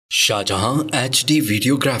Shahjahan HD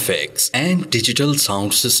video graphics and digital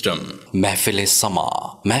sound system महफिल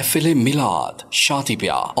समा, महफिल मिलाद, शादी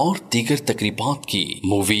ब्याह और दीगर तकरीबात की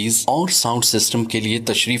मूवीज और साउंड सिस्टम के लिए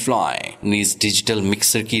तशरीफ लाएं। नीज डिजिटल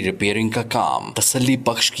मिक्सर की रिपेयरिंग का काम तसल्ली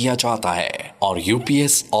बख्श किया जाता है और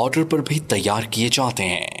UPS ऑर्डर पर भी तैयार किए जाते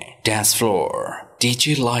हैं। Dance floor,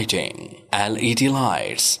 DJ lighting, LED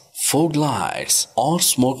lights, fog lights और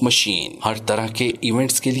स्मोक मशीन हर तरह के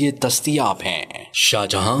इवेंट्स के लिए दस्तयाब हैं।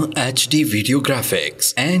 Shahjahan HD video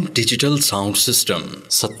graphics and digital sound system,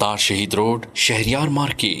 Sattar शहीद road, Shahryar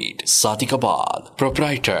market, Sadiqabad.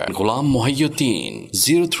 Proprietor Ghulam Mohiuddin.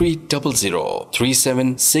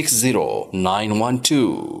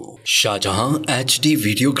 03003760 Shahjahan HD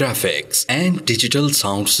video graphics and digital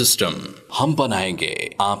sound system. हम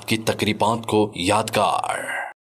बनाएंगे आपकी तकरीबात को यादगार।